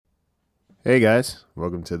Hey guys,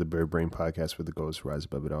 welcome to the Bird Brain Podcast, where the goal is to rise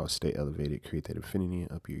above it all, stay elevated, create that infinity,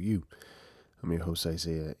 and up your you. I'm your host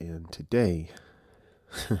Isaiah, and today's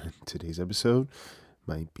episode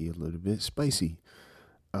might be a little bit spicy.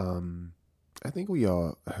 I think we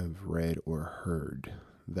all have read or heard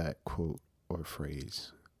that quote or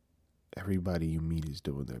phrase: "Everybody you meet is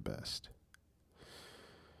doing their best,"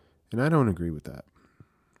 and I don't agree with that.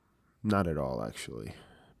 Not at all, actually,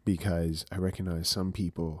 because I recognize some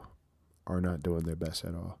people are not doing their best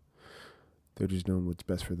at all. They're just doing what's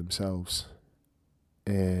best for themselves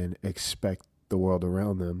and expect the world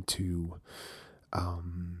around them to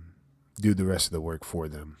do the rest of the work for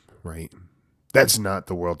them, right? That's not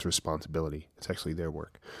the world's responsibility. It's actually their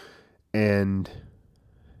work. And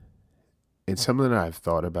it's something that I've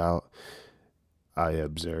thought about, I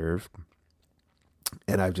observed,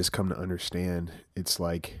 and I've just come to understand. It's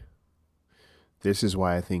like, this is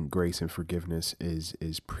why I think grace and forgiveness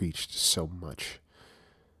is preached so much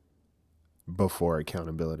before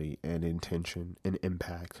accountability and intention and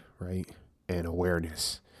impact, right? And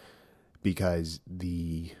awareness. Because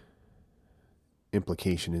the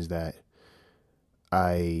implication is that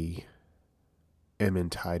I am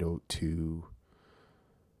entitled to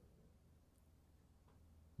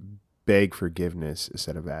beg forgiveness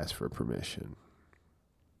instead of ask for permission.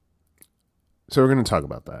 So we're going to talk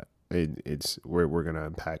about that. We're going to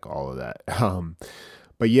unpack all of that.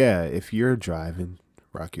 But yeah, if you're driving,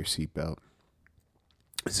 rock your seatbelt.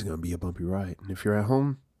 This is going to be a bumpy ride. And if you're at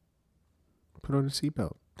home, put on a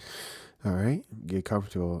seatbelt. All right, get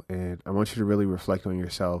comfortable, and I want you to really reflect on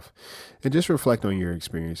yourself and just reflect on your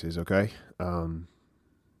experiences, okay?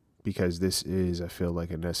 Because this is, I feel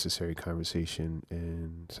like, a necessary conversation,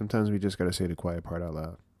 and sometimes we just got to say the quiet part out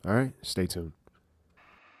loud. All right, stay tuned.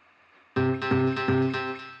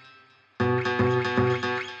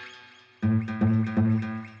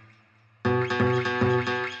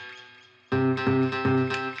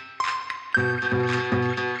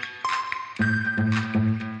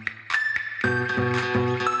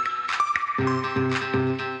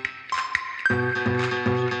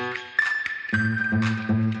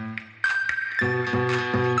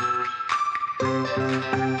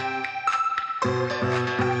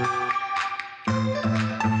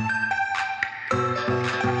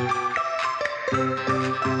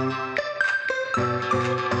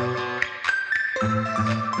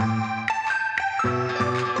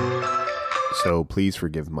 So please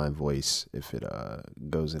forgive my voice if it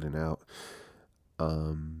goes in and out.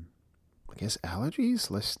 I guess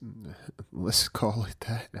allergies. Let's call it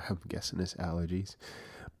that. I'm guessing it's allergies.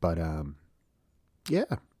 But yeah.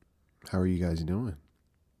 How are you guys doing?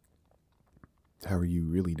 How are you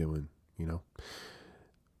really doing? You know,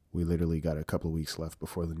 we literally got a couple of weeks left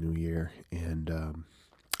before the new year, and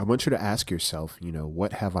I want you to ask yourself,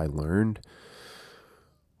 what have I learned?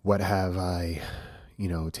 What have I,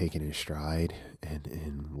 taken in stride,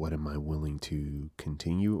 and what am I willing to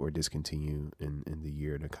continue or discontinue in the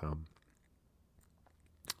year to come?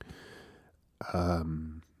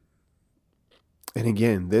 And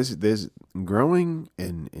again, this growing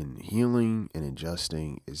and healing and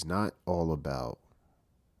adjusting is not all about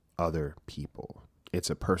other people. It's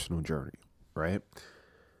a personal journey, right?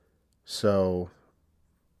 So,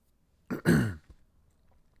 when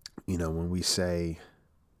we say,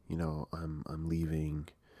 I'm leaving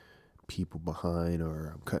people behind,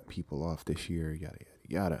 or I'm cutting people off this year, yada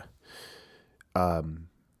yada yada.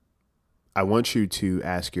 I want you to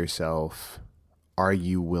ask yourself, are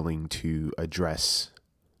you willing to address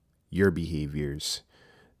your behaviors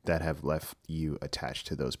that have left you attached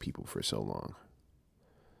to those people for so long?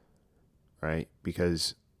 Right?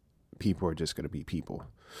 Because people are just going to be people.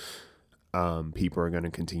 People are going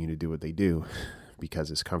to continue to do what they do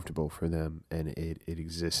because it's comfortable for them, and it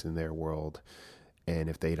exists in their world. And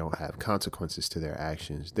if they don't have consequences to their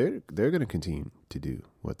actions, they're going to continue to do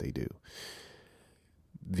what they do.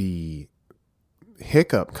 The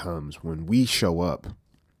hiccup comes when we show up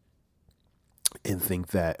and think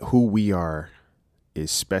that who we are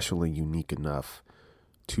is special and unique enough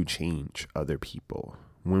to change other people.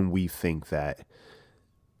 When we think that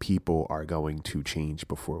people are going to change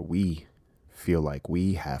before we feel like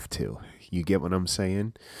we have to. You get what I'm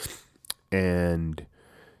saying? And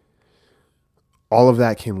all of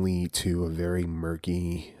that can lead to a very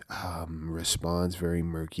murky response, very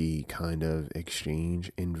murky kind of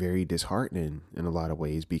exchange, and very disheartening in a lot of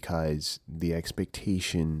ways, because the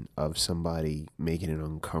expectation of somebody making an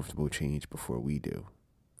uncomfortable change before we do.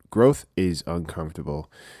 Growth is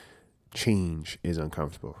uncomfortable. Change is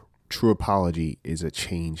uncomfortable. True apology is a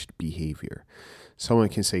changed behavior. Someone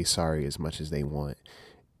can say sorry as much as they want,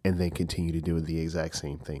 and then continue to do the exact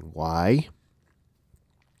same thing. Why?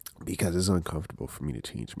 Because it's uncomfortable for me to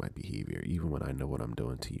change my behavior, even when I know what I'm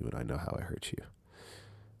doing to you and I know how it hurts you.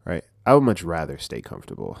 Right? I would much rather stay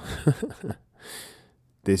comfortable.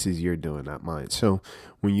 This is your doing, not mine. So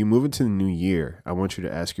when you move into the new year, I want you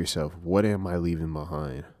to ask yourself, what am I leaving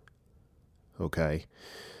behind? Okay.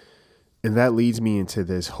 And that leads me into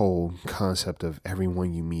this whole concept of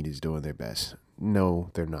everyone you meet is doing their best.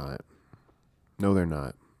 No, they're not. No, they're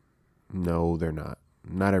not. No, they're not.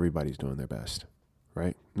 Not everybody's doing their best,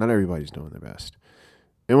 right? Not everybody's doing their best.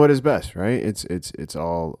 And what is best, right? It's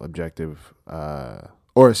all objective,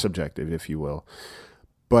 or subjective, if you will.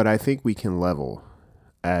 But I think we can level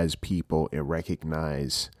as people and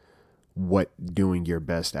recognize what doing your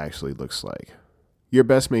best actually looks like. Your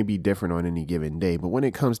best may be different on any given day, but when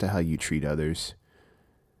it comes to how you treat others,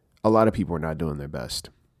 a lot of people are not doing their best.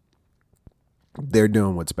 They're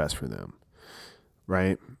doing what's best for them,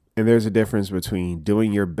 right? And there's a difference between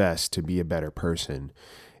doing your best to be a better person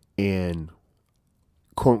and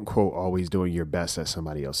quote unquote always doing your best at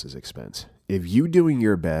somebody else's expense. If you doing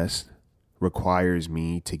your best requires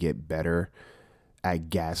me to get better at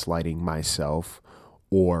gaslighting myself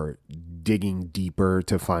or digging deeper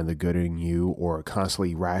to find the good in you or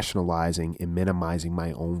constantly rationalizing and minimizing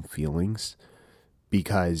my own feelings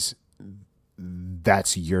because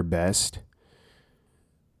that's your best,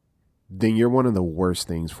 then you're one of the worst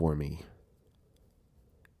things for me.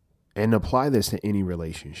 And apply this to any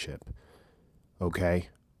relationship, okay?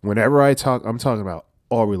 Whenever I'm talking about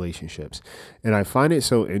all relationships. And I find it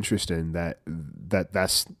so interesting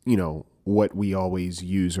that's, what we always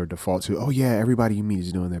use or default to. Oh yeah, everybody you meet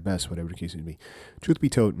is doing their best, whatever the case may be. Truth be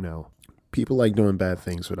told, no. People like doing bad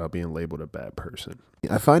things without being labeled a bad person.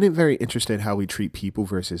 I find it very interesting how we treat people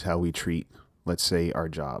versus how we treat, let's say, our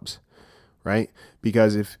jobs, right?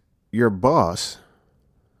 Because if your boss,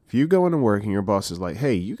 if you go into work and your boss is like,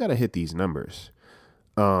 hey, you got to hit these numbers,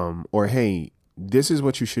 or hey, this is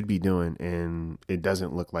what you should be doing and it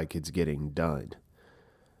doesn't look like it's getting done.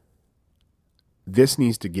 This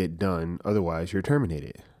needs to get done, otherwise you're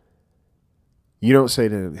terminated. You don't say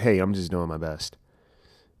to them, hey, I'm just doing my best.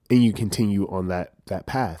 And you continue on that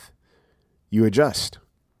path. You adjust.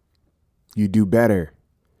 You do better,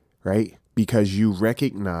 right? Because you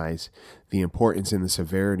recognize the importance and the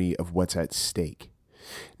severity of what's at stake.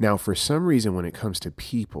 Now, for some reason, when it comes to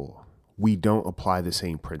people, we don't apply the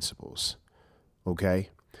same principles, okay?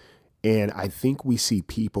 And I think we see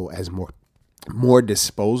people as more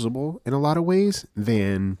disposable in a lot of ways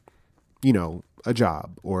than, a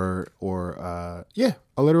job or a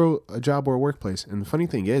job or a workplace. And the funny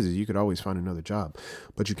thing is you could always find another job,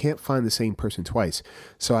 but you can't find the same person twice.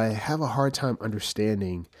 So I have a hard time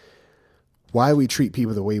understanding why we treat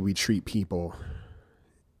people the way we treat people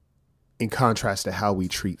in contrast to how we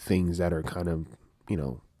treat things that are kind of,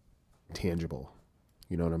 tangible.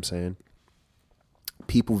 You know what I'm saying?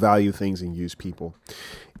 People value things and use people.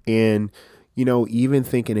 And even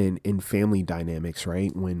thinking in family dynamics,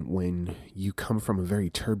 right? When you come from a very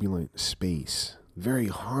turbulent space, very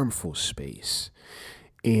harmful space,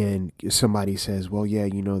 and somebody says, well, yeah,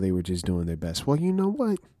 they were just doing their best. Well, you know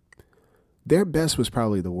what? Their best was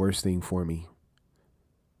probably the worst thing for me.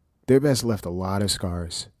 Their best left a lot of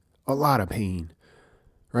scars, a lot of pain,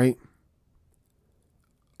 right?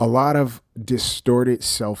 A lot of distorted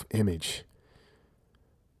self-image.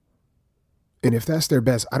 And if that's their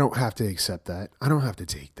best, I don't have to accept that. I don't have to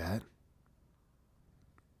take that.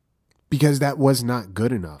 Because that was not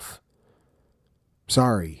good enough.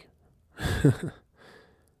 Sorry.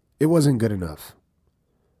 It wasn't good enough.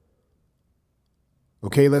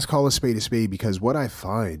 Okay, let's call a spade because what I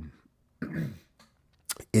find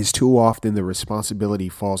is too often the responsibility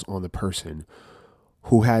falls on the person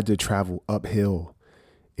who had to travel uphill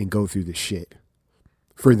and go through the shit.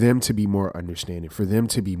 For them to be more understanding, for them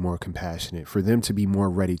to be more compassionate, for them to be more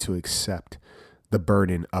ready to accept the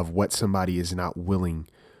burden of what somebody is not willing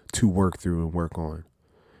to work through and work on.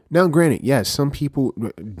 Now, granted, yes, some people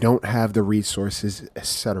don't have the resources,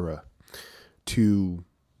 etc., to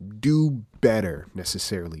do better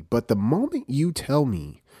necessarily. But the moment you tell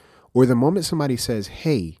me, or the moment somebody says,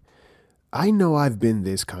 hey, I know I've been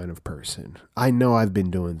this kind of person. I know I've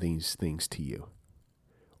been doing these things to you.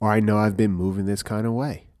 Or I know I've been moving this kind of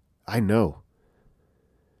way. I know.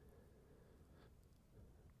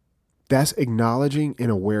 That's acknowledging an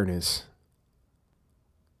awareness.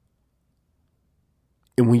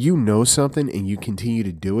 And when you know something and you continue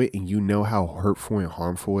to do it and you know how hurtful and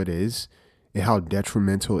harmful it is and how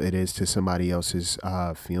detrimental it is to somebody else's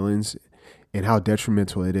feelings and how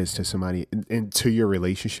detrimental it is to somebody and to your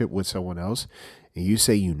relationship with someone else, and you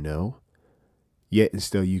say yet and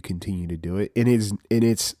still you continue to do it. And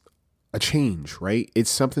it's a change, right?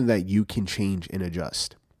 It's something that you can change and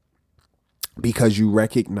adjust because you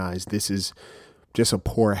recognize this is just a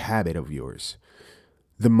poor habit of yours.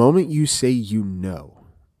 The moment you say you know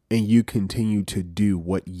and you continue to do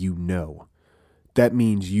what you know, that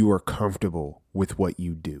means you are comfortable with what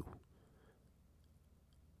you do.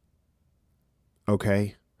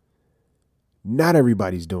 Okay? Not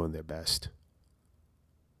everybody's doing their best.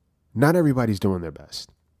 Not everybody's doing their best.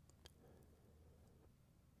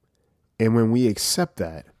 And when we accept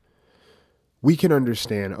that, we can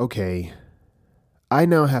understand, okay, I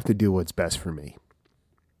now have to do what's best for me.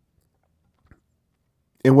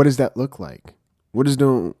 And what does that look like? What is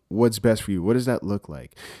doing what's best for you? What does that look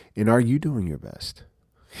like? And are you doing your best?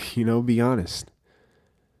 Be honest.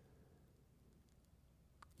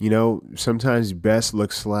 Sometimes best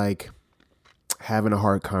looks like having a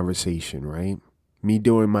hard conversation, right? Me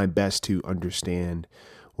doing my best to understand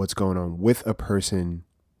what's going on with a person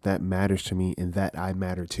that matters to me and that I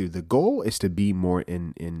matter to. The goal is to be more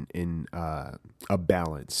in a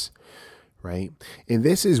balance, right? And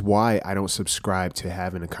this is why I don't subscribe to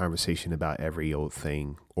having a conversation about every old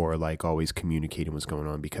thing or like always communicating what's going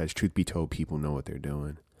on, because truth be told, people know what they're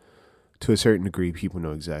doing. To a certain degree, people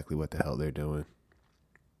know exactly what the hell they're doing.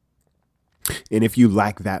 And if you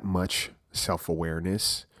lack that much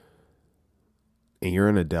self-awareness and you're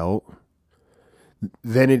an adult,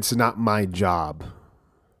 then it's not my job.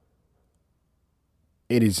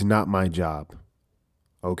 It is not my job.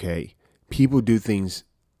 Okay? People do things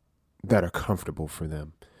that are comfortable for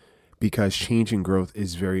them because change and growth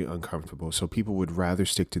is very uncomfortable. So people would rather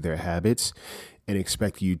stick to their habits and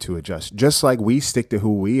expect you to adjust. Just like we stick to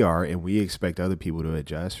who we are and we expect other people to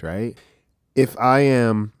adjust, right? If I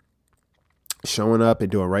am showing up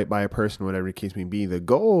and doing right by a person, whatever the case may be, the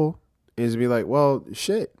goal is to be like, well,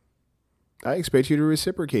 shit, I expect you to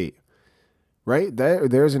reciprocate, right?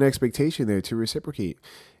 There's an expectation there to reciprocate.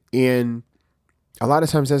 And a lot of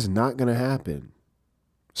times that's not going to happen.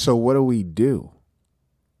 So what do?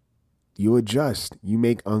 You adjust. You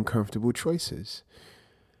make uncomfortable choices.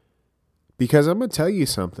 Because I'm going to tell you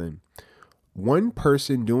something. One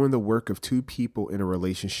person doing the work of two people in a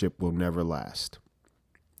relationship will never last.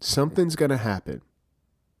 Something's going to happen.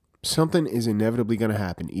 Something is inevitably going to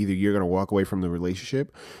happen. Either you're going to walk away from the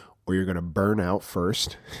relationship or you're going to burn out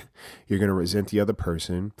first. You're going to resent the other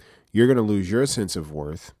person. You're going to lose your sense of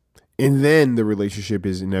worth. And then the relationship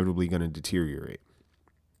is inevitably going to deteriorate.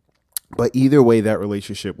 But either way, that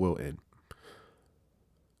relationship will end.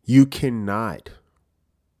 You cannot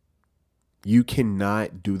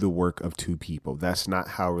do the work of two people. That's not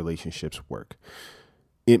how relationships work.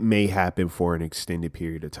 It may happen for an extended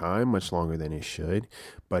period of time, much longer than it should,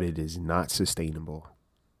 but it is not sustainable.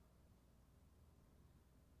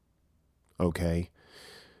 Okay?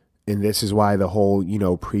 And this is why the whole,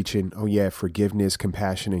 preaching, forgiveness,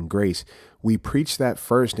 compassion, and grace, we preach that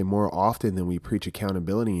first and more often than we preach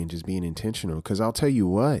accountability and just being intentional. Because I'll tell you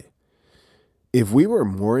what, if we were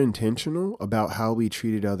more intentional about how we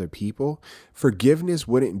treated other people, forgiveness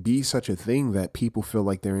wouldn't be such a thing that people feel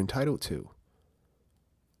like they're entitled to.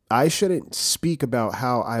 I shouldn't speak about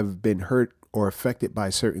how I've been hurt or affected by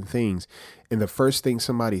certain things, and the first thing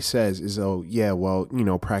somebody says is, oh, yeah, well,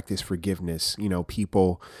 practice forgiveness.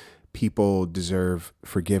 People deserve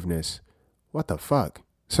forgiveness. What the fuck?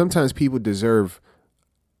 Sometimes people deserve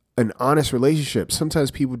an honest relationship.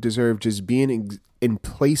 Sometimes people deserve just being in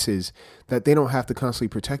places that they don't have to constantly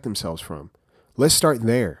protect themselves from. Let's start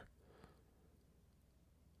there.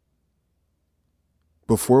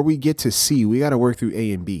 Before we get to C, we got to work through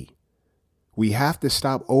A and B. We have to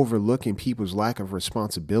stop overlooking people's lack of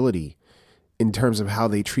responsibility in terms of how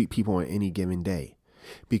they treat people on any given day.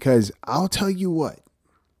 Because I'll tell you what,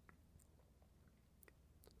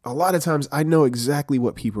 a lot of times I know exactly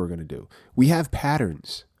what people are going to do. We have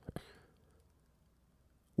patterns.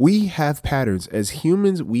 As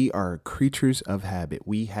humans, we are creatures of habit.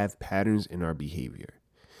 We have patterns in our behavior.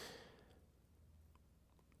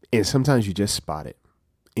 And sometimes you just spot it.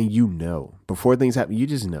 And before things happen, you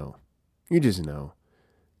just know.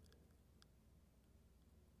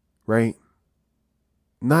 Right?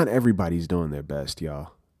 Not everybody's doing their best,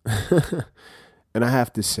 y'all. And I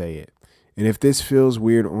have to say it. And if this feels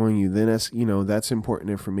weird on you, then that's important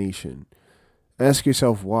information. Ask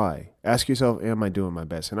yourself why. Ask yourself, am I doing my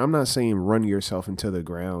best? And I'm not saying run yourself into the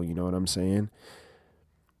ground. You know what I'm saying?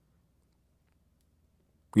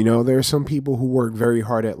 There are some people who work very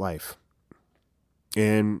hard at life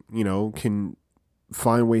and, can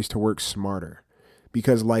find ways to work smarter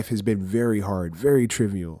because life has been very hard, very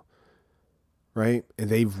trivial. right? And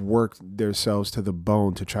they've worked themselves to the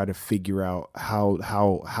bone to try to figure out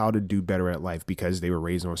how to do better at life because they were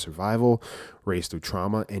raised on survival, raised through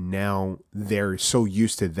trauma, and now they're so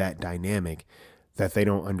used to that dynamic that they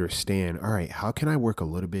don't understand, all right, how can I work a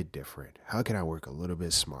little bit different? How can I work a little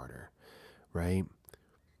bit smarter, right?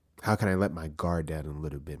 How can I let my guard down a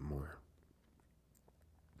little bit more?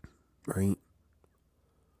 Right?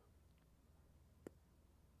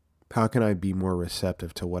 How can I be more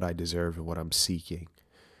receptive to what I deserve and what I'm seeking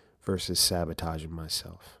versus sabotaging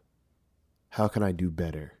myself? How can I do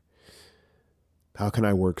better? How can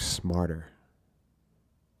I work smarter?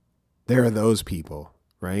 There are those people,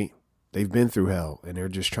 right? They've been through hell and they're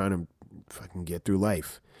just trying to fucking get through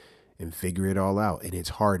life and figure it all out. And it's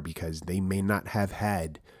hard because they may not have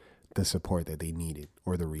had the support that they needed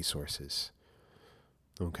or the resources.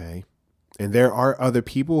 Okay. And there are other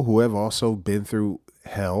people who have also been through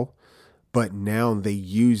hell, but now they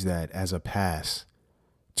use that as a pass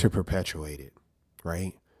to perpetuate it,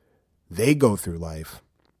 right? They go through life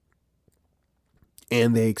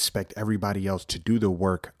and they expect everybody else to do the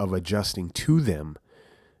work of adjusting to them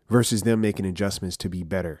versus them making adjustments to be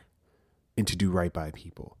better and to do right by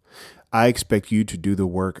people. I expect you to do the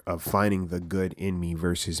work of finding the good in me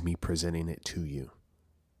versus me presenting it to you.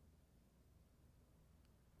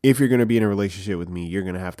 If you're going to be in a relationship with me, you're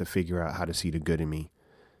going to have to figure out how to see the good in me.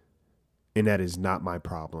 And that is not my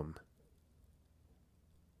problem.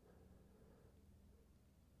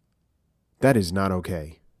 That is not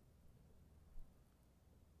okay.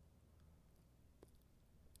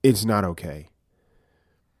 It's not okay.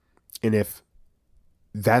 And if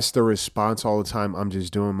that's the response all the time, I'm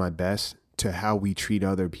just doing my best, to how we treat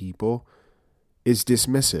other people, is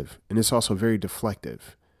dismissive. And it's also very deflective.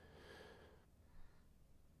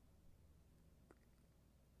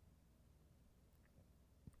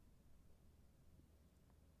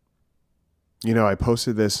 You know, I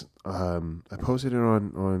posted this. I posted it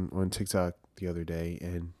on TikTok the other day,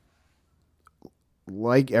 and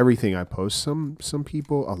like everything I post, some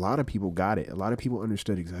people, a lot of people got it. A lot of people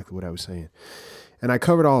understood exactly what I was saying, and I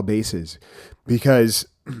covered all bases because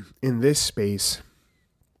in this space,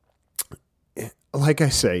 like I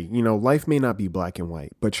say, you know, life may not be black and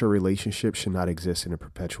white, but your relationship should not exist in a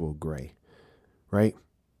perpetual gray, right?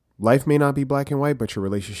 Life may not be black and white, but your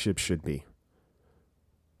relationship should be.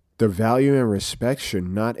 The value and respect should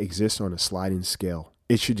not exist on a sliding scale.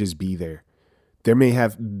 It should just be there. There may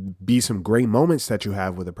be some great moments that you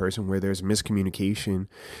have with a person where there's miscommunication,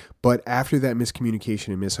 but after that miscommunication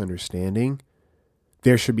and misunderstanding,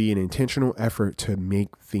 there should be an intentional effort to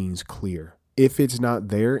make things clear. If it's not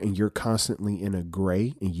there and you're constantly in a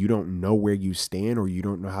gray and you don't know where you stand, or you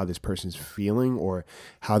don't know how this person's feeling or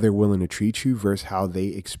how they're willing to treat you versus how they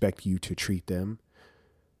expect you to treat them,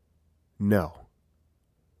 no.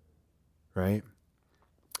 Right?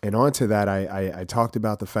 And on to that, I talked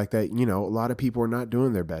about the fact that, you know, a lot of people are not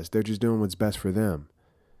doing their best. They're just doing what's best for them.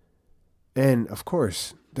 And of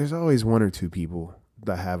course, there's always one or two people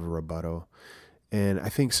that have a rebuttal. And I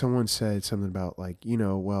think someone said something about like, you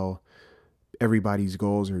know, well, everybody's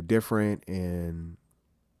goals are different and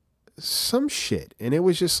some shit. And it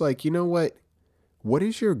was just like, you know what? What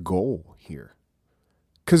is your goal here?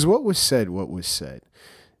 Because what was said.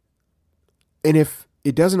 And if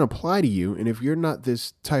it doesn't apply to you, and if you're not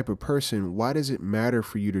this type of person, why does it matter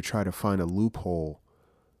for you to try to find a loophole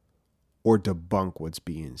or debunk what's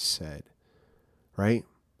being said, right?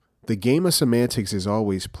 The game of semantics is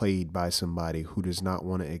always played by somebody who does not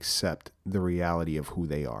want to accept the reality of who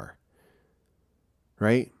they are,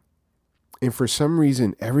 right? And for some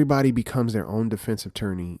reason, everybody becomes their own defense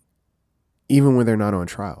attorney, even when they're not on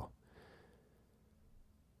trial,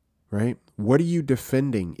 right? What are you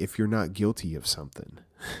defending if you're not guilty of something?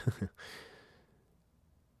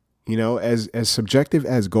 You know, as subjective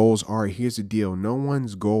as goals are, here's the deal. Nobody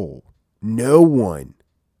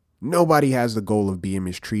has the goal of being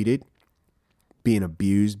mistreated, being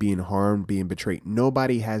abused, being harmed, being betrayed.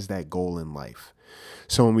 Nobody has that goal in life.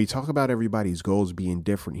 So when we talk about everybody's goals being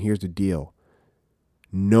different, here's the deal.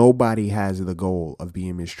 Nobody has the goal of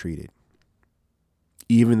being mistreated.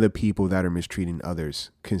 Even the people that are mistreating others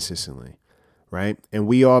consistently, right? And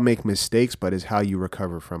we all make mistakes, but it's how you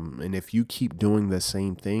recover from them. And if you keep doing the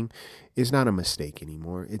same thing, it's not a mistake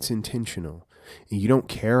anymore. It's intentional. And you don't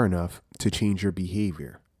care enough to change your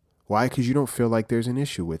behavior. Why? Because you don't feel like there's an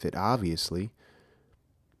issue with it, obviously.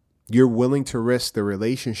 You're willing to risk the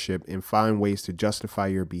relationship and find ways to justify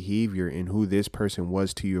your behavior and who this person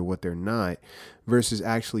was to you or what they're not, versus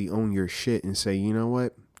actually own your shit and say, you know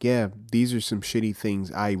what? yeah, these are some shitty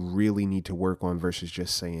things I really need to work on versus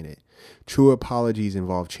just saying it. True apologies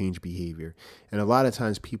involve change behavior. And a lot of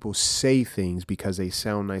times people say things because they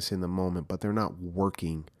sound nice in the moment, but they're not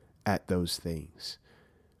working at those things.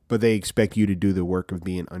 But they expect you to do the work of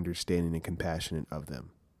being understanding and compassionate of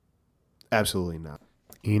them. Absolutely not.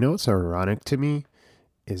 You know what's ironic to me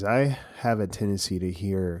is I have a tendency to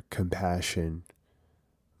hear compassion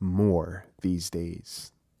more these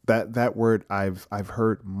days. That word I've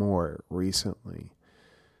heard more recently.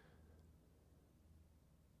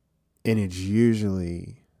 And it's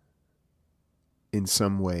usually in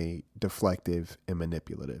some way deflective and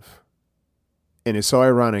manipulative. And it's so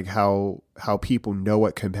ironic how people know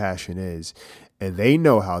what compassion is and they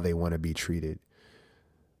know how they want to be treated,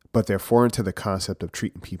 but they're foreign to the concept of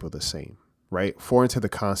treating people the same, right? Foreign to the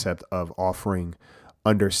concept of offering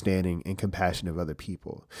understanding and compassion of other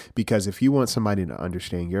people. Because if you want somebody to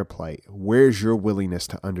understand your plight, where's your willingness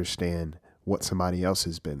to understand what somebody else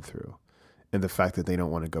has been through and the fact that they don't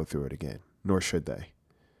want to go through it again, nor should they,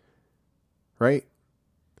 right?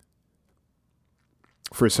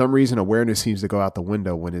 For some reason, awareness seems to go out the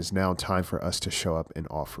window when it's now time for us to show up and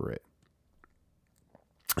offer it.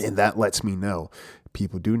 And that lets me know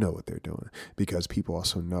people do know what they're doing, because people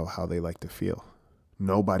also know how they like to feel.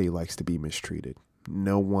 Nobody likes to be mistreated.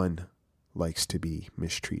 No one likes to be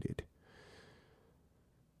mistreated.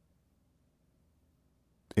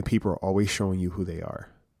 And people are always showing you who they are.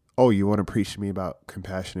 Oh, you want to preach to me about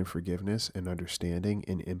compassion and forgiveness and understanding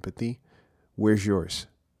and empathy? Where's yours?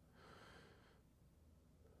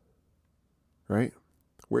 Right?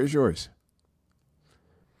 Where's yours?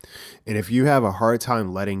 And if you have a hard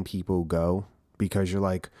time letting people go because you're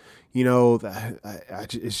like, you know,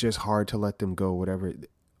 it's just hard to let them go, whatever,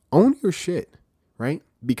 own your shit, right?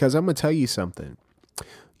 Because I'm going to tell you something.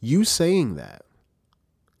 You saying that,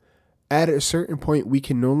 at a certain point, we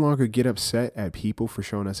can no longer get upset at people for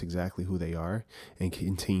showing us exactly who they are and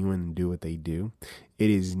continuing to do what they do. It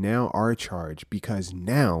is now our charge, because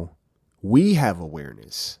now we have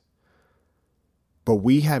awareness. But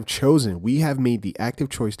we have made the active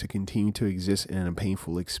choice to continue to exist in a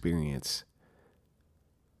painful experience.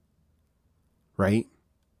 Right?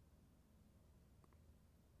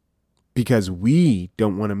 Because we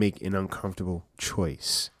don't want to make an uncomfortable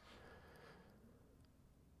choice.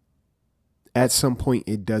 At some point,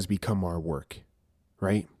 it does become our work.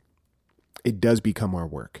 Right? It does become our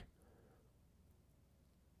work.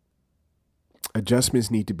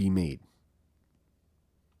 Adjustments need to be made.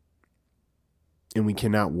 And we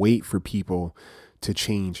cannot wait for people to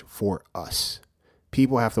change for us.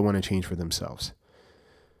 People have to want to change for themselves.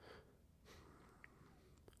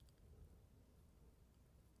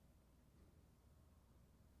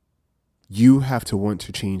 You have to want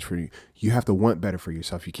to change for you. You have to want better for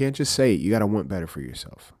yourself. You can't just say it. You got to want better for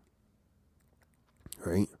yourself.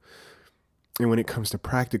 Right? And when it comes to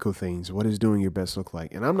practical things, what does doing your best look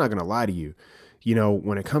like? And I'm not going to lie to you. You know,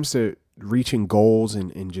 when it comes to reaching goals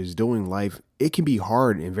and just doing life, it can be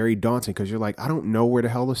hard and very daunting because you're like, I don't know where the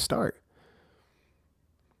hell to start.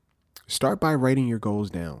 Start by writing your goals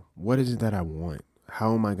down. What is it that I want?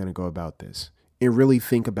 How am I going to go about this? And really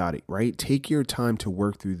think about it, right? Take your time to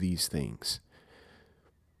work through these things.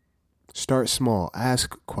 Start small.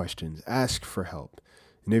 Ask questions. Ask for help.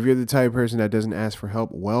 And if you're the type of person that doesn't ask for help,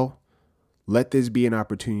 well, let this be an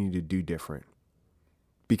opportunity to do different.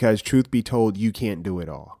 Because truth be told, you can't do it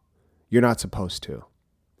all. You're not supposed to.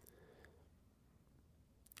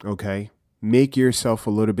 Okay? Make yourself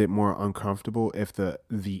a little bit more uncomfortable if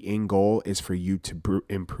the end goal is for you to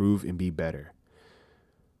improve and be better.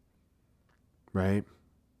 Right?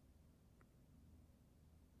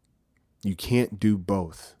 You can't do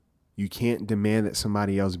both. You can't demand that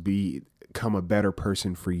somebody else become a better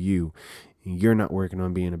person for you, and you're not working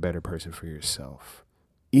on being a better person for yourself.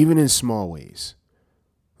 Even in small ways.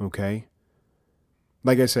 Okay?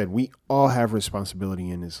 Like I said, we all have responsibility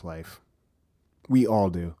in this life. We all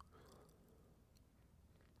do.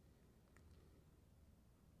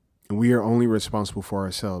 And we are only responsible for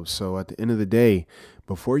ourselves. So at the end of the day,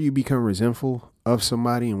 before you become resentful of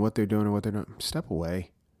somebody and what they're doing or what they're not, step away.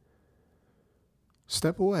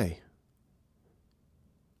 Step away.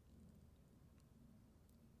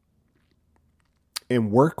 And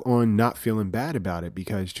work on not feeling bad about it,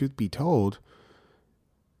 because truth be told,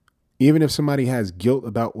 even if somebody has guilt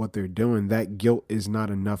about what they're doing, that guilt is not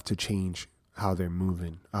enough to change how they're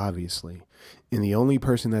moving, obviously. And the only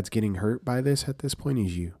person that's getting hurt by this at this point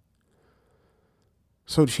is you.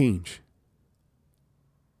 So change.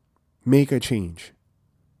 Make a change.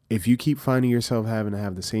 If you keep finding yourself having to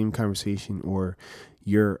have the same conversation, or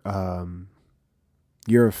your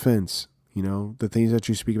offense You know, the things that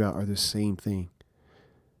you speak about are the same thing.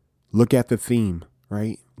 Look at the theme,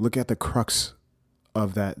 right? Look at the crux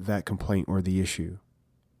of that complaint or the issue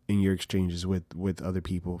in your exchanges with other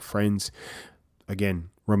people, friends, again,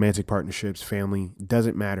 romantic partnerships, family,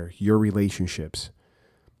 doesn't matter. Your relationships.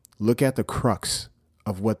 Look at the crux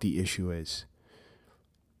of what the issue is.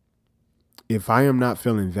 If I am not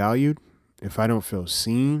feeling valued, if I don't feel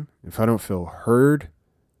seen, if I don't feel heard,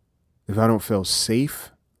 if I don't feel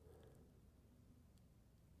safe,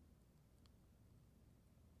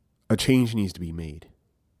 a change needs to be made.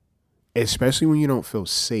 Especially when you don't feel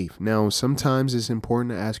safe. Now, sometimes it's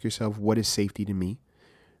important to ask yourself, what is safety to me,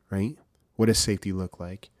 right? What does safety look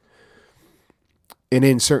like? And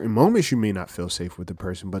in certain moments, you may not feel safe with the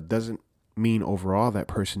person, but doesn't mean overall that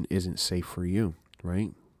person isn't safe for you,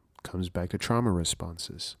 right? Comes back to trauma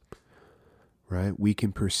responses, right? We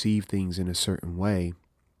can perceive things in a certain way,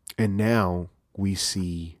 and now we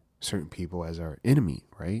see certain people as our enemy,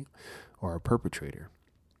 right? Or our perpetrator.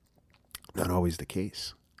 Not always the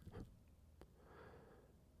case.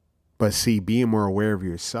 But see, being more aware of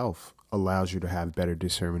yourself allows you to have better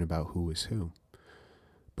discernment about who is who.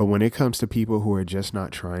 But when it comes to people who are just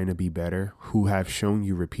not trying to be better, who have shown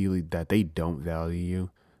you repeatedly that they don't value you,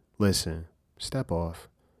 listen, step off.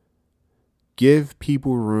 Give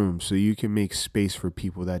people room so you can make space for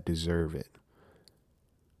people that deserve it.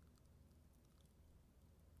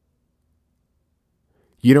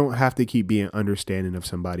 You don't have to keep being understanding of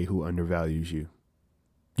somebody who undervalues you.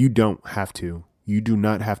 You don't have to. You do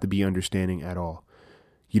not have to be understanding at all.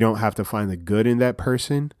 You don't have to find the good in that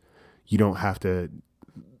person. You don't have to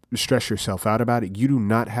stress yourself out about it. You do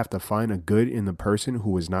not have to find a good in the person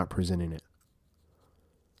who is not presenting it.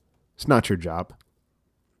 It's not your job.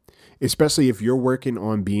 Especially if you're working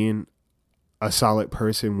on being a solid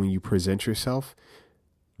person when you present yourself,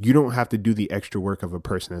 you don't have to do the extra work of a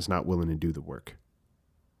person that's not willing to do the work.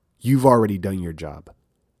 You've already done your job.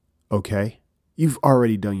 Okay? You've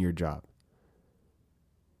already done your job.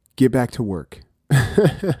 Get back to work.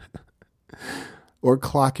 Or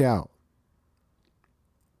clock out.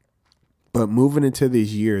 But moving into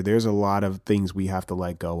this year, there's a lot of things we have to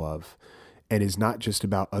let go of. And it's not just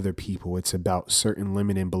about other people. It's about certain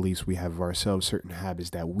limiting beliefs we have of ourselves, certain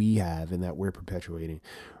habits that we have and that we're perpetuating,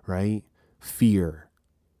 right? Fear.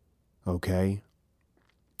 Okay?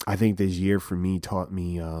 I think this year for me taught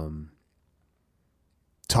me a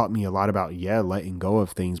lot about, letting go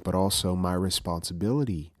of things, but also my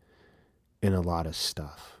responsibility in a lot of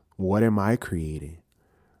stuff. What am I creating?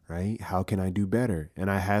 Right? How can I do better?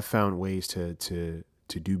 And I have found ways to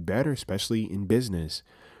do better, especially in business,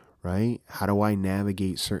 right? How do I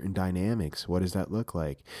navigate certain dynamics? What does that look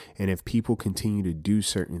like? And if people continue to do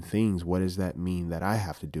certain things, what does that mean that I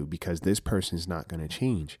have to do? Because this person's not going to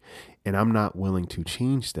change, and I'm not willing to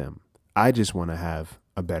change them. I just want to have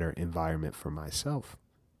a better environment for myself.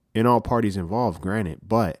 In all parties involved, granted,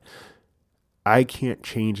 but I can't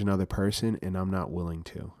change another person, and I'm not willing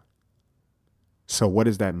to. So what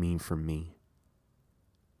does that mean for me?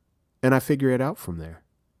 And I figure it out from there,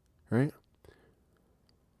 right?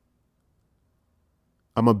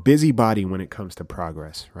 I'm a busybody when it comes to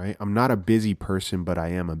progress, right? I'm not a busy person, but I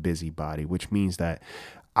am a busybody, which means that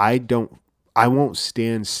I won't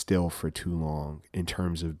stand still for too long in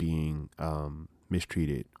terms of being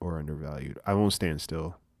mistreated or undervalued. I won't stand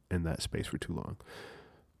still in that space for too long,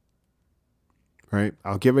 right?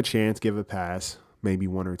 I'll give a chance, give a pass, maybe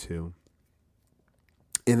one or two.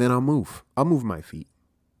 And then I'll move my feet,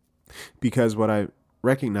 because what I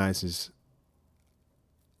recognize is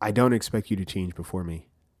I don't expect you to change before me.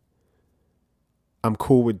 I'm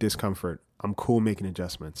cool with discomfort. I'm cool making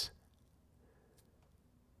adjustments.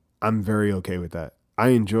 I'm very okay with that. I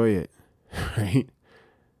enjoy it, right?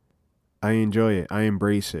 I enjoy it. I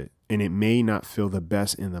embrace it. And it may not feel the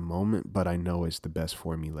best in the moment, but I know it's the best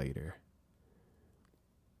for me later.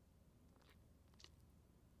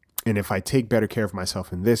 And if I take better care of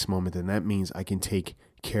myself in this moment, then that means I can take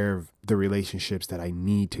care of the relationships that I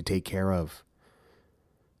need to take care of.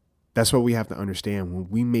 That's what we have to understand. When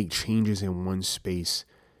we make changes in one space,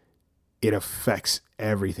 it affects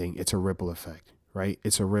everything. It's a ripple effect, right?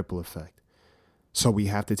 It's a ripple effect. So we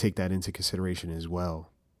have to take that into consideration as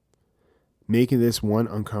well. Making this one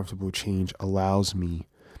uncomfortable change allows me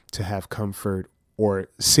to have comfort or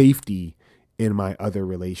safety in my other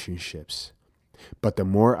relationships. But the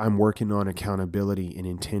more I'm working on accountability and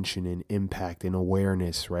intention and impact and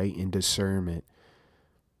awareness, right, and discernment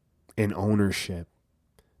and ownership,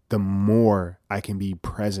 the more I can be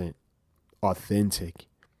present, authentic,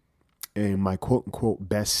 and my quote unquote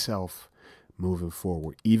best self moving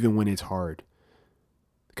forward, even when it's hard.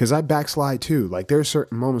 Because I backslide too. Like there are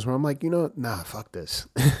certain moments where I'm like, nah, fuck this.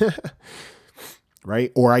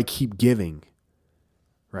 Right? Or I keep giving.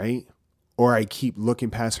 Right? Or I keep looking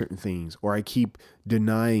past certain things. Or I keep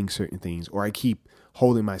denying certain things. Or I keep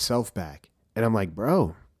holding myself back. And I'm like,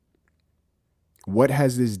 bro, what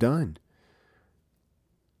has this done?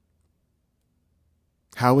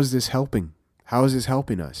 How is this helping? How is this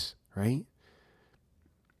helping us? Right?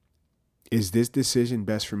 Is this decision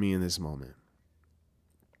best for me in this moment?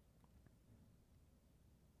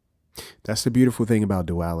 That's the beautiful thing about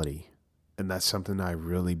duality. And that's something that I've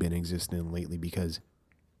really been existing in lately because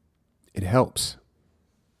it helps.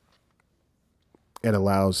 It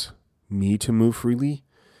allows me to move freely.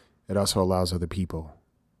 It also allows other people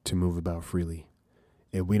to move about freely.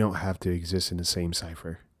 And we don't have to exist in the same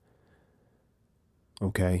cipher.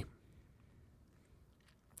 Okay?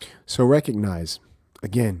 So recognize,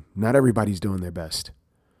 again, not everybody's doing their best.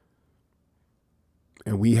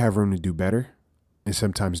 And we have room to do better. And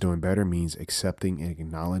sometimes doing better means accepting and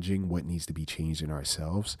acknowledging what needs to be changed in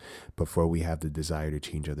ourselves before we have the desire to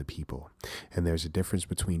change other people. And there's a difference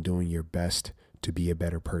between doing your best to be a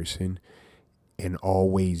better person and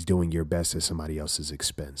always doing your best at somebody else's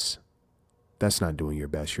expense. That's not doing your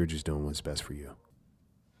best. You're just doing what's best for you.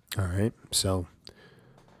 All right. So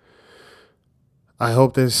I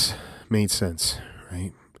hope this made sense,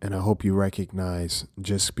 right? And I hope you recognize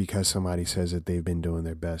just because somebody says that they've been doing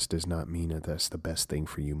their best does not mean that that's the best thing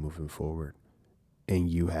for you moving forward. And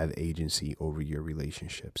you have agency over your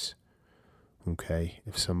relationships. Okay?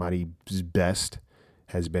 If somebody's best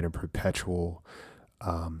has been a perpetual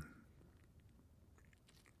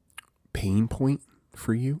pain point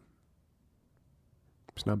for you,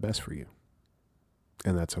 it's not best for you.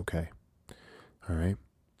 And that's okay. All right?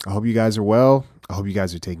 I hope you guys are well. I hope you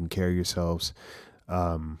guys are taking care of yourselves.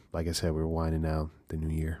 Like I said, we're winding down the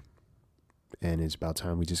new year. And it's about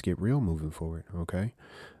time we just get real moving forward, okay?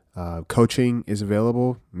 Coaching is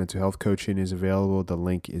available. Mental health coaching is available. The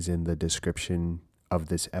link is in the description of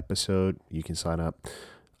this episode. You can sign up,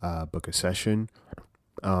 book a session,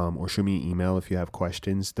 or shoot me an email if you have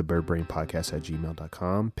questions,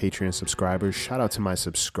 thebirdbrainpodcast@gmail.com. Patreon subscribers. Shout out to my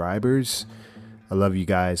subscribers. I love you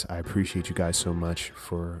guys. I appreciate you guys so much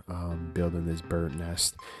for building this bird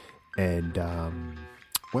nest. And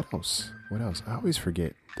what else? I always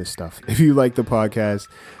forget this stuff. If you like the podcast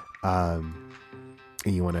and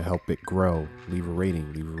you want to help it grow, leave a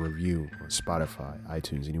rating, leave a review on Spotify,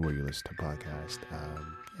 iTunes, anywhere you listen to podcasts.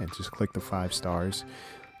 And just click the 5 stars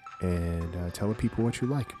and tell the people what you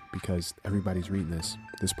like, because everybody's reading this.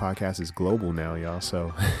 This podcast is global now, y'all.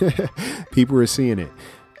 So people are seeing it.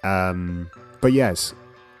 But yes,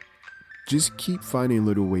 just keep finding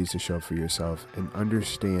little ways to show up for yourself and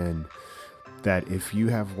understand that if you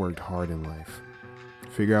have worked hard in life,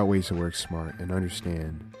 figure out ways to work smart and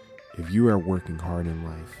understand if you are working hard in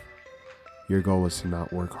life, your goal is to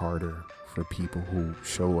not work harder for people who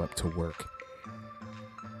show up to work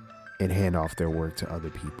and hand off their work to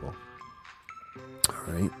other people.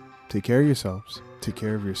 All right. Take care of yourselves. Take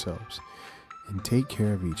care of yourselves. And take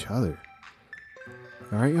care of each other.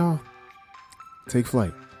 All right, y'all. Take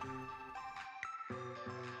flight.